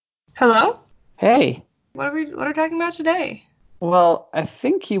Hello? Hey, What are we talking about today? well, I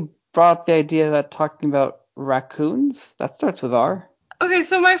think you brought up the idea about talking about raccoons. That starts with R. Okay,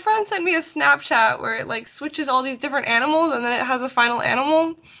 so my friend sent me a Snapchat where it like switches all these different animals and then it has a final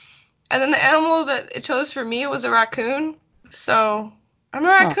animal. And then the animal that it chose for me was a raccoon. So I'm a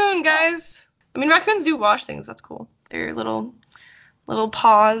Huh. raccoon, guys. I mean, raccoons do wash things. That's cool. They're little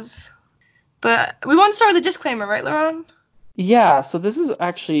paws. But we want to start with a disclaimer, right, Laron? Yeah, so this is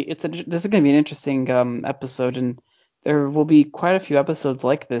actually this is going to be an interesting episode, and there will be quite a few episodes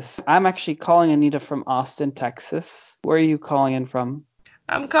like this. I'm actually calling Anita from Austin, Texas. Where are you calling in from?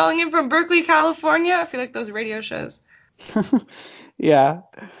 I'm calling in from Berkeley, California. I feel like those radio shows. Yeah,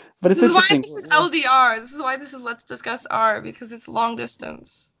 but This it's is why interesting. this is LDR. This is why this is Let's Discuss R because it's long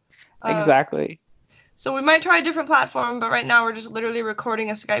distance. Um, Exactly. So we might try a different platform, but right now we're just literally recording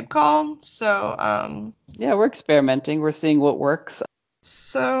a Skype call. Yeah, we're experimenting. We're seeing what works.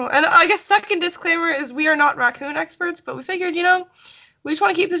 And I guess second disclaimer is we are not raccoon experts, but we figured, we just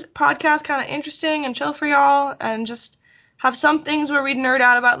want to keep this podcast kind of interesting and chill for y'all, and just have some things where we nerd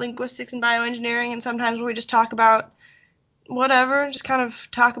out about linguistics and bioengineering, and sometimes where we just talk about whatever, just kind of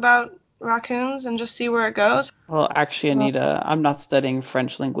talk about raccoons and just see where it goes. Well, actually, Uh, Anita, I'm not studying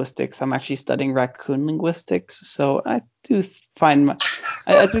French linguistics. I'm actually studying raccoon linguistics. So I do find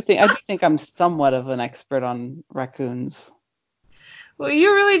I do think I'm somewhat of an expert on raccoons. well,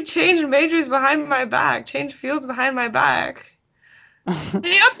 you really changed majors behind my back, changed fields behind my back.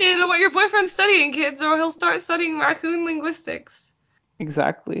 Stay updated on what your boyfriend's studying, kids, or he'll start studying raccoon linguistics.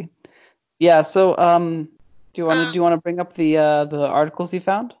 Exactly. Yeah. So do you want to Uh, do you want to bring up the articles you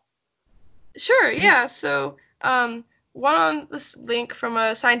found? sure, yeah. One on this link from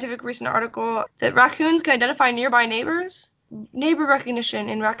a scientific recent article that raccoons can identify nearby neighbors. Neighbor recognition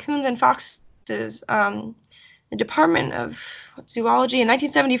in raccoons and foxes. The Department of Zoology in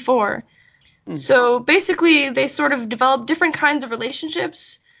 1974. Hmm. So basically, they sort of developed different kinds of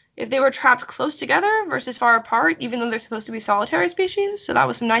relationships if they were trapped close together versus far apart, even though they're supposed to be solitary species. So that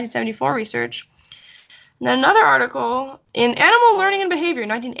was some 1974 research. And then another article in Animal Learning and Behavior,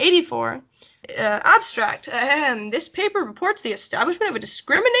 1984, abstract. This paper reports the establishment of a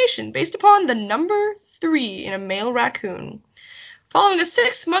discrimination based upon the number 3 in a male raccoon. Following a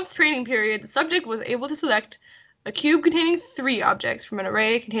 6-month training period, the subject was able to select a cube containing 3 objects from an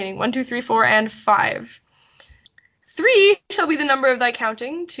array containing 1, 2, 3, 4, and 5. 3 shall be the number of thy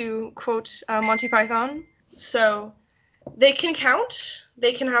counting, to quote Monty Python. So they can count,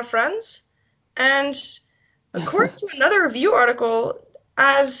 they can have friends, and according to another review article,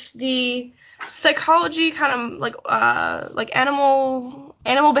 as the psychology kind of like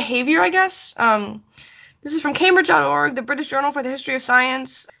animal behavior, I guess. This is from Cambridge.org, the British Journal for the History of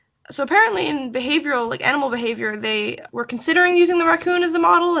Science. So apparently in behavioral, like animal behavior, they were considering using the raccoon as a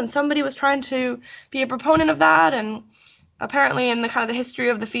model, and somebody was trying to be a proponent of that, and apparently in the kind of the history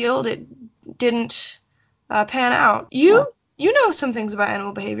of the field, it didn't pan out. Huh. You know some things about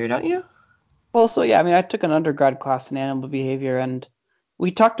animal behavior, don't you? Well, so yeah, I mean, I took an undergrad class in animal behavior, and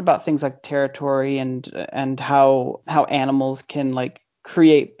we talked about things like territory and how animals can like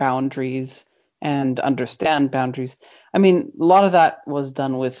create boundaries and understand boundaries. I mean, a lot of that was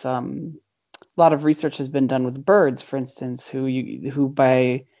done with a lot of research has been done with birds, for instance, who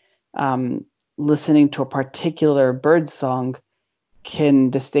by um, listening to a particular bird song can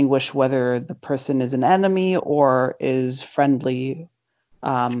distinguish whether the person is an enemy or is friendly.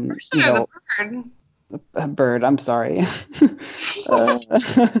 Person You or the know, bird? a bird. I'm sorry. uh,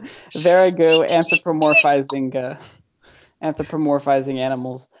 there I go, anthropomorphizing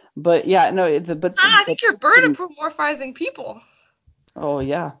animals. But yeah, no, I but think you're birds bird can. apomorphizing people. Oh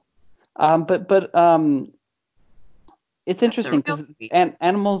yeah. But it's That's a interesting real because tweet.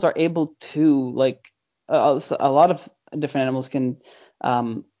 animals are able to like a lot of different animals can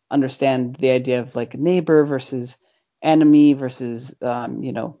understand the idea of like neighbor versus enemy versus uh,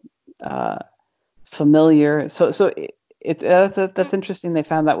 familiar. So that's interesting. They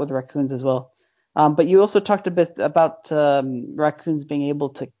found that with raccoons as well. But you also talked a bit about raccoons being able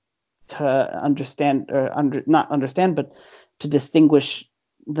to understand or not understand, but to distinguish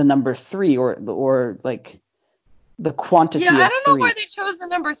the number 3 or like the Yeah, quantity I of don't know why 3. they chose the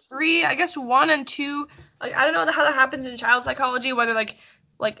number 3. I guess 1 and 2. Like I don't know how that happens in child psychology. Whether like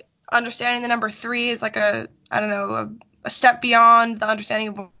understanding the number 3 is like I don't know a step beyond the understanding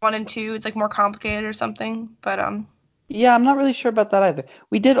of 1 and 2. It's like more complicated or something. But. Yeah, I'm not really sure about that either.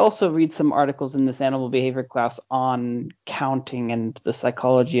 We did also read some articles in this animal behavior class on counting and the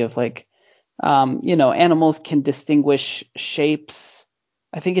psychology of like, animals can distinguish shapes.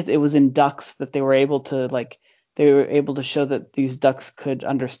 I think it was in ducks that they were able to like they were able to show that these ducks could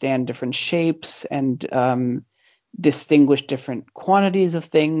understand different shapes and distinguish different quantities of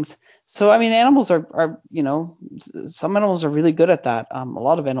things. So, I mean, animals are some animals are really good at that. A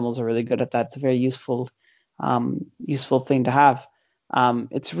lot of animals are really good at that. It's a very useful thing to have.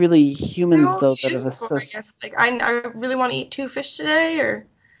 It's really humans, How though, that have useful, I associated. guess. Like, I really want to eat 2 fish today, or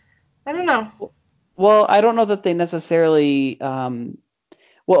I don't know. Well, I don't know that they necessarily.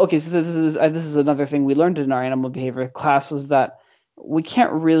 Well, okay, so this is another thing we learned in our animal behavior class was that we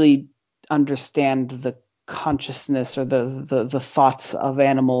can't really understand the consciousness or the thoughts of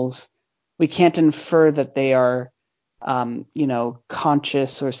animals. We can't infer that they are,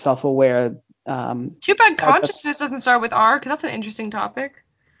 conscious or self-aware. Too bad But consciousness doesn't start with R, because that's an interesting topic.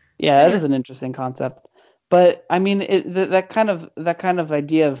 yeah, that Anyway, is an interesting concept. But I mean, that kind of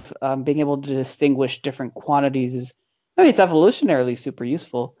idea of being able to distinguish different quantities is, I mean, it's evolutionarily super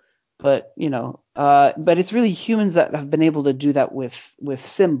useful. But but it's really humans that have been able to do that with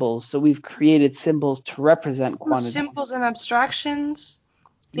symbols. So we've created symbols to represent quantities. symbols and abstractions,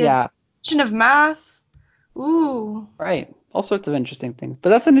 the Yeah, addition of math. Ooh. right. All sorts of interesting things. But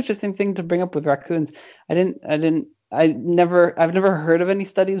that's an interesting thing to bring up with raccoons. I've never heard of any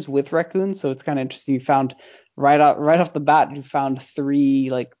studies with raccoons, so it's kind of interesting. You found right off the bat, you found three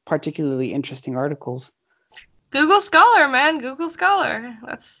like particularly interesting articles. Google Scholar, man, Google Scholar.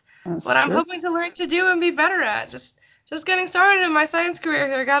 That's what That's I'm true. hoping to learn to do and be better at. Just getting started in my science career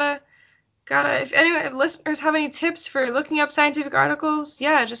here. Gotta. If any listeners have any tips for looking up scientific articles,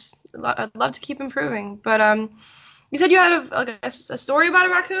 yeah, I'd love to keep improving. But you said you had a story about a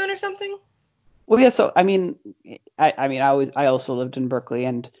raccoon or something? Well, yeah. So I also lived in Berkeley,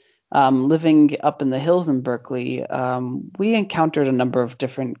 and living up in the hills in Berkeley, we encountered a number of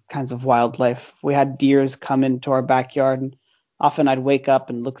different kinds of wildlife. We had deers come into our backyard, and often I'd wake up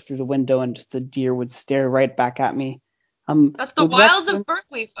and look through the window, and just a deer would stare right back at me. That's the With wilds of raccoon,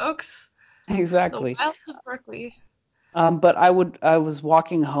 Berkeley, folks. The exactly. wilds of Berkeley. But I was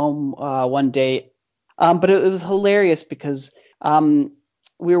walking home one day, but it was hilarious because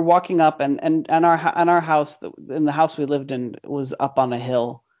we were walking up and our house in the house we lived in was up on a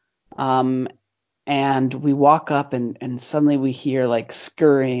hill, um, and we walk up and suddenly we hear like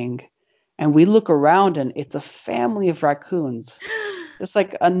scurrying, and we look around and it's a family of raccoons, just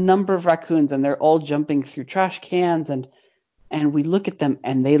like a number of raccoons, and they're all jumping through trash cans and we look at them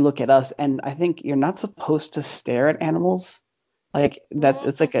and they look at us, and I think you're not supposed to stare at animals like that.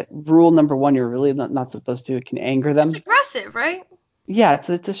 It's like a rule number one. You're really not supposed to. It can anger It's them. aggressive, right? Yeah, it's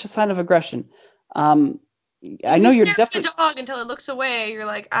a sign of aggression. Um, I If know you you're stare at definitely. a dog until it looks away, you're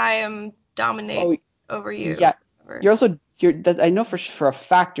like, I am dominate Oh over you. yeah, Whatever. you're also you're. That, I know for a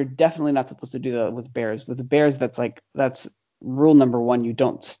fact you're definitely not supposed to do that with bears. With the bears, that's rule number one. You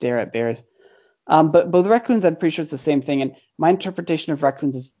don't stare at bears. But with raccoons, I'm pretty sure it's the same thing. And my interpretation of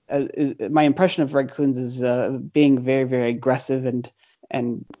raccoons is my impression of raccoons is being very, very aggressive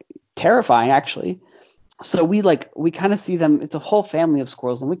and terrifying, actually. So we kind of see them. It's a whole family of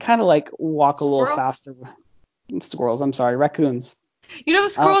squirrels, and we kind of like walk a little Squirrel. faster. Squirrels, I'm sorry, raccoons. You know the Um,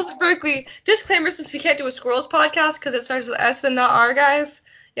 squirrels at Berkeley. Disclaimer: since we can't do a squirrels podcast because it starts with S and not R, guys.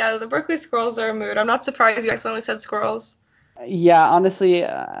 Yeah, the Berkeley squirrels are a mood. I'm not surprised you accidentally said squirrels. yeah, honestly,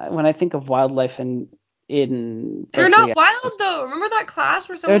 when I think of wildlife in They're not Berkeley, wild though. Remember that class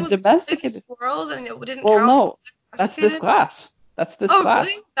where they're someone was gonna study domesticated. squirrels and it didn't Well, count no, because they're that's this domesticated? class. That's this Oh, really?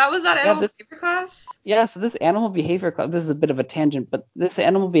 class. That was that Yeah, animal this behavior class? Yeah, so this animal behavior class, this is a bit of a tangent, but this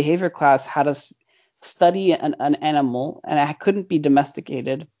animal behavior class had us study an animal, and it couldn't be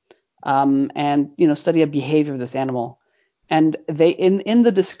domesticated, and study a behavior of this animal. And they in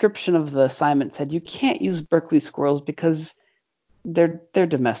the description of the assignment said you can't use Berkeley squirrels because they're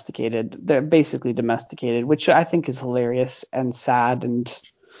domesticated. They're basically domesticated, which I think is hilarious and sad and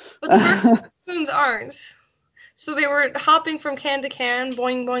But the Berkeley raccoons aren't. So they were hopping from can to can,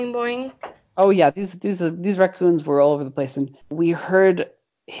 boing, boing, boing. oh yeah, these raccoons were all over the place, and we heard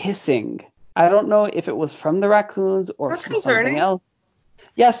hissing. I don't know if it was from the raccoons or That's from something concerning. else.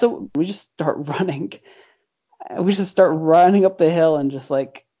 Yeah, so we just start running. We just start running up the hill and just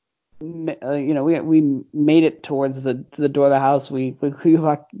like, we made it towards the door of the house. We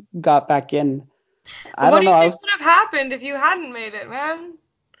got back in. But I what don't do know. you think would have happened if you hadn't made it, man?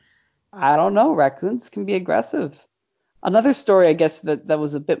 I don't know. Raccoons can be aggressive. Another story, I guess that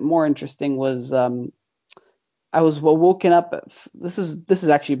was a bit more interesting was I was woken up. This is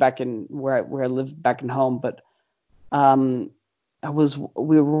actually back in where I lived back in home, but um,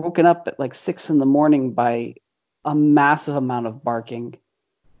 we were woken up at like 6 in the morning by a massive amount of barking,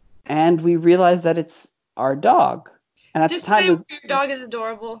 and we realized that it's our dog. And at the time, Disclaimer: your dog is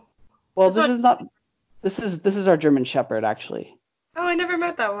adorable. well, That's this what. is not. This is our German Shepherd, actually. Oh, I never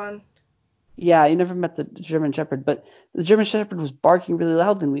met that one. Yeah, you never met the German Shepherd, but the German Shepherd was barking really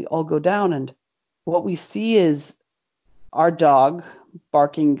loud, and we all go down, and what we see is our dog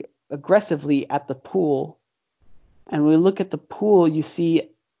barking aggressively at the pool. And when we look at the pool, you see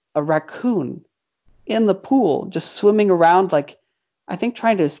a raccoon in the pool, just swimming around, like, I think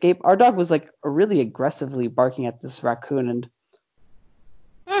trying to escape. Our dog was like really aggressively barking at this raccoon,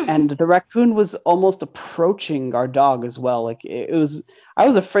 and the raccoon was almost approaching our dog as well. Like it was, I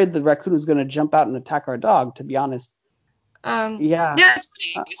was afraid the raccoon was going to jump out and attack our dog, to be honest. Yeah. Yeah, it's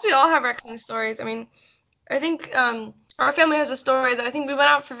funny. I guess we all have raccoon stories. I mean, I think our family has a story that I think we went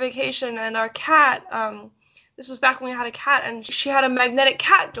out for vacation and our cat, this was back when we had a cat, and she had a magnetic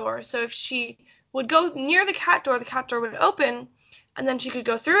cat door. So if she would go near the cat door would open, and then she could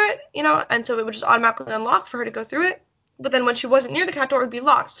go through it, and so it would just automatically unlock for her to go through it. But then when she wasn't near the cat door, it would be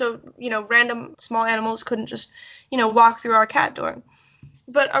locked. So, random small animals couldn't just, walk through our cat door.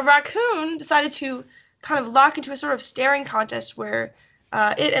 But a raccoon decided to kind of lock into a sort of staring contest where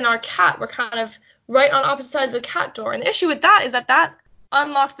it and our cat were kind of right on opposite sides of the cat door. And the issue with that is that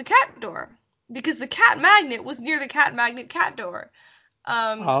unlocked the cat door because the cat magnet was near the cat magnet cat door.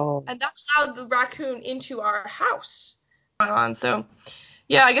 Oh. And that allowed the raccoon into our house. So,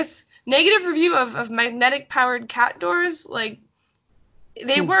 yeah, I guess negative review of magnetic powered cat doors, like,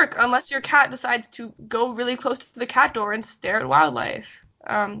 they work unless your cat decides to go really close to the cat door and stare at wildlife.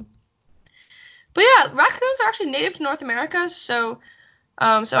 But yeah, raccoons are actually native to North America, so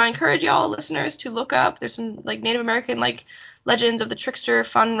I encourage y'all listeners to look up. There's some like Native American like legends of the trickster,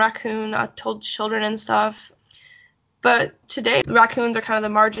 fun raccoon told to children and stuff. But today, raccoons are kind of the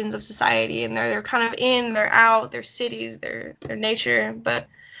margins of society, and they're kind of in, they're out, they're cities, they're nature, but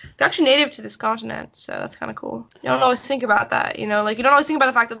they're actually native to this continent, so that's kind of cool. You don't always think about that, like you don't always think about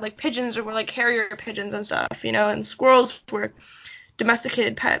the fact that like pigeons were like carrier pigeons and stuff, and squirrels were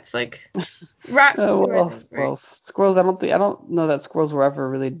domesticated pets, like rats too, I think, right? Well, squirrels. I don't know that squirrels were ever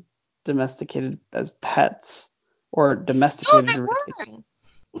really domesticated as pets or No, domesticated they really.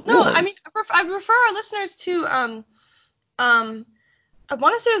 were. No, I Really? mean, I refer our listeners to um I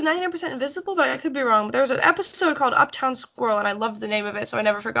want to say it was 99% Invisible, but I could be wrong. There was an episode called Uptown Squirrel, and I loved the name of it, so I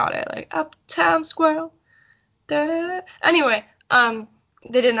never forgot it. Like Uptown Squirrel. Da-da-da. Anyway,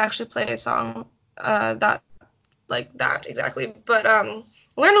 they didn't actually play a song that like that exactly, but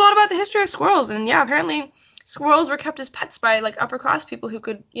learned a lot about the history of squirrels, and yeah, apparently squirrels were kept as pets by like upper class people who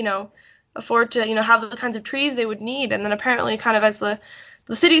could, afford to, have the kinds of trees they would need, and then apparently kind of as the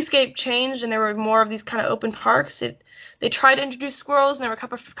cityscape changed and there were more of these kind of open parks, they tried to introduce squirrels and there were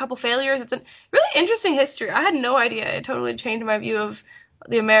a couple failures. It's a really interesting history. I had no idea. It totally changed my view of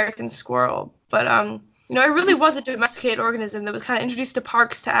the American squirrel. But it really was a domesticated organism that was kind of introduced to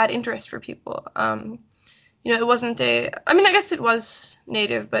parks to add interest for people. It wasn't I mean, I guess it was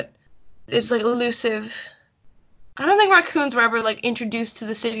native, but it's like elusive. I don't think raccoons were ever like introduced to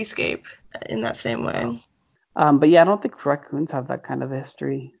the cityscape in that same way. But yeah, I don't think raccoons have that kind of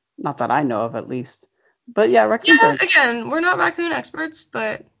history. Not that I know of, at least. But yeah, raccoons Yeah, are. again, we're not raccoon experts,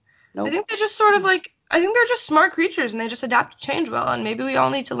 but I Nope. think they just sort of like, I think they're just smart creatures and they just adapt to change well, and maybe we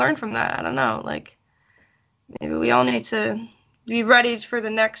all need to learn from that. I don't know, like maybe we all need to be ready for the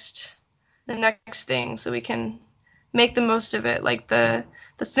next thing so we can make the most of it, like the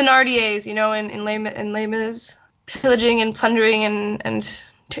Thenardiers, in Les Mis, pillaging and plundering and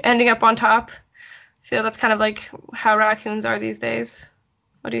ending up on top. I feel that's kind of like how raccoons are these days.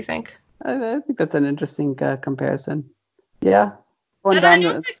 What do you think? I think that's an interesting comparison. Yeah. Going And I down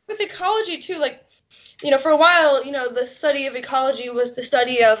know the. like with ecology too, like for a while, the study of ecology was the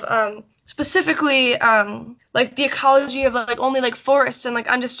study of specifically like the ecology of like only like forests and like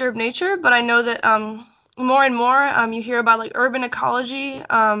undisturbed nature. But I know that more and more you hear about like urban ecology,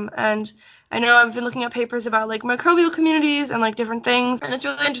 and I know I've been looking at papers about like microbial communities and like different things, and it's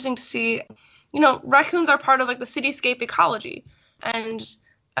really interesting to see. Raccoons are part of like the cityscape ecology, and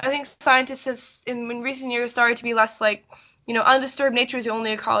I think scientists have in recent years started to be less like undisturbed nature is the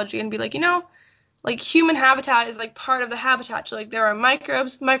only ecology, and be like, like human habitat is like part of the habitat. So like there are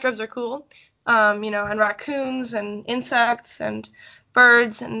microbes. Microbes are cool. And raccoons and insects and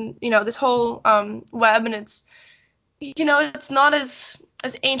birds and this whole web, and it's not as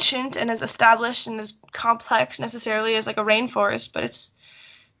ancient and as established and as complex necessarily as like a rainforest, but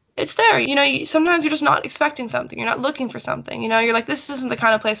it's there. Sometimes you're just not expecting something. You're not looking for something. You're like, this isn't the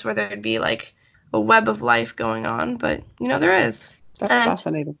kind of place where there'd be like a web of life going on, but there is. That's And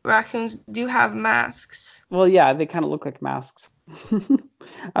fascinating. raccoons do have masks. Well, yeah, they kind of look like masks.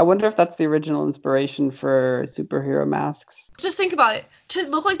 I wonder if that's the original inspiration for superhero masks. Just think about it. To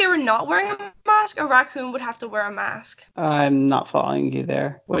look like they were not wearing a mask, a raccoon would have to wear a mask. I'm not following you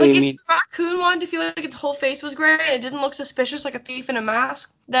there. What do Like you if mean? the raccoon wanted to feel like its whole face was gray and it didn't look suspicious like a thief in a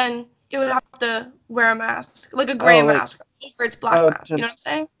mask, then it would have to wear a mask, like a gray Oh, like mask over its black oh mask. You to know what I'm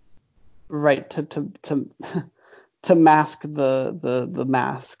saying? right to to mask the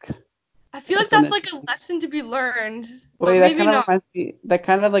mask. I feel like That's an that's like a interesting. lesson to be learned, but Wait, that maybe kind of not. reminds me. That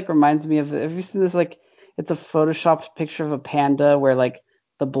kind of like reminds me of. Have you seen this? Like, it's a photoshopped picture of a panda where like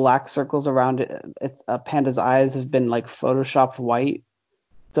the black circles around it, a panda's eyes have been like photoshopped white,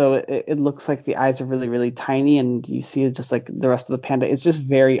 so it looks like the eyes are really really tiny, and you see just like the rest of the panda. It's just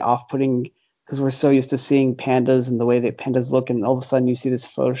very off-putting because we're so used to seeing pandas and the way that pandas look, and all of a sudden you see this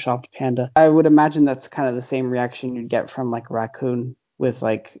photoshopped panda. I would imagine that's kind of the same reaction you'd get from like a raccoon with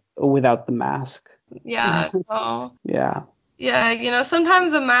like without the mask. Yeah, no. Yeah. Yeah,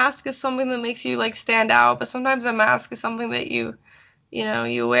 sometimes a mask is something that makes you like stand out, but sometimes a mask is something that you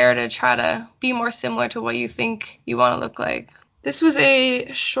wear to try to be more similar to what you think you want to look like. This was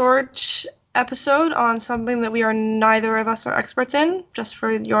a short episode on something that we are neither of us are experts in, just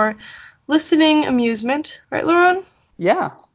for your listening amusement. Right, Lauren? Yeah.